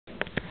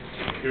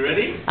You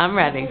ready? I'm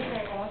ready.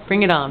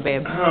 Bring it on,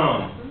 babe.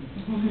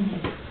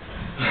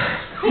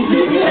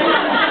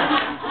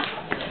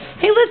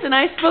 Hey, listen,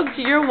 I spoke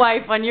to your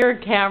wife on your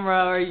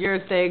camera or your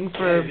thing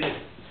for...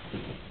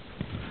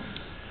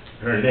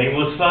 Her name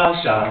was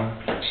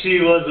Fascia. She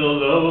was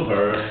all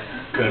over.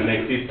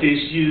 Connective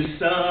tissue,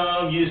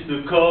 some used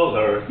to call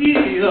her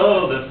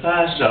the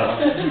fascia.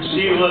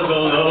 She was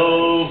all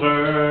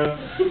over.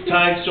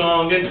 Tight,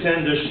 strong, and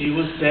tender. She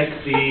was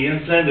sexy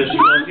and slender. She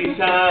was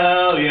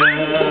Italian.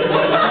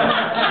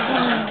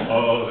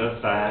 Oh, the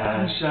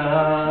fascia.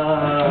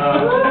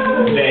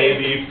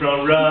 Baby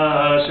from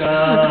Russia.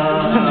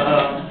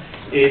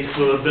 It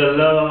put the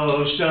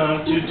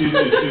lotion.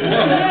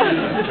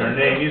 Her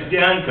name is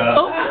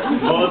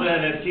Bianca. More than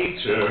a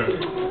teacher.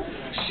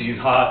 She's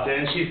hot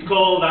and she's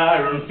cold,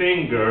 iron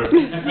finger. So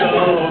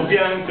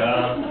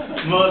Bianca,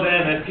 more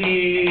than a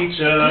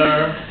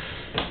teacher.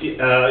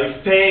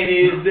 If pain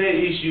is the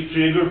issue,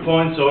 trigger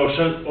points or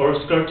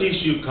scar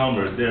tissue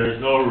comers, there's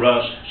no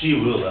rush. She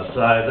will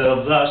apply the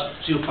blush.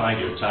 She'll find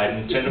your tight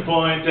and tender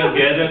point and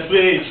get a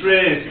switch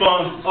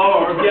response.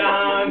 Or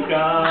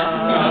Bianca,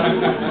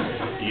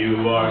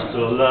 you are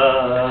so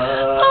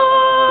lush.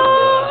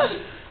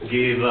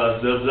 Give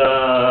us the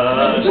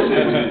blush.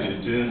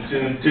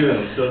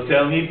 So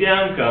tell me,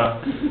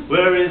 Bianca,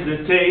 where is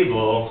the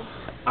table?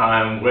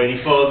 I'm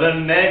waiting for the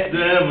next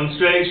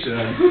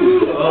demonstration.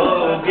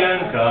 Oh,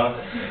 Bianca,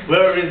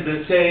 where is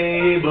the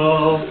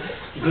table?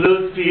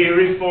 Glute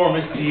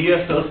piriformis,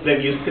 TFL,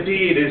 splenius,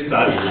 capitis, I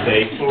will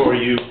bake for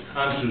you.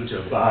 I'm true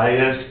to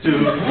bias too.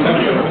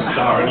 You're a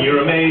star and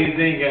you're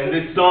amazing, and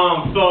this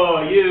song's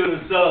for you.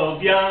 So,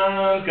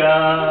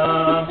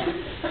 Bianca,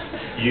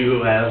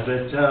 you have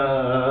the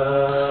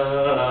touch.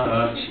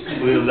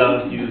 We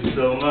love you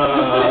so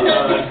much.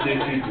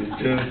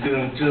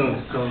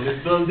 So Miss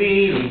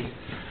Bellini,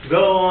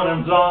 go on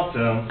and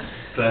blossom.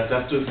 Class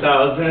of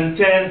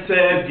 2010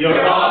 said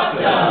you're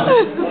awesome.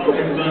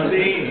 Miss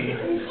Bellini,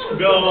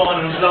 go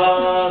on and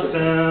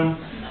blossom.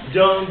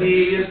 Don't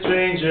be a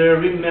stranger.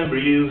 Remember,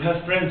 you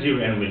have friends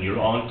here, and when you're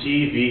on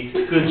TV,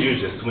 could you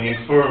just wink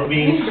for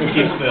me?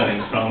 Keep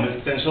smelling from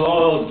essential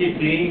oils, keep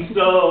being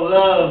so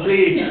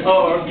lovely.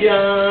 Or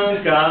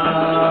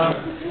Bianca,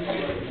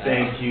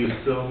 thank you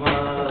so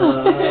much.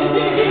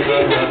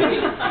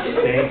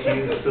 Thank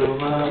you so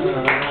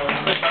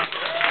much.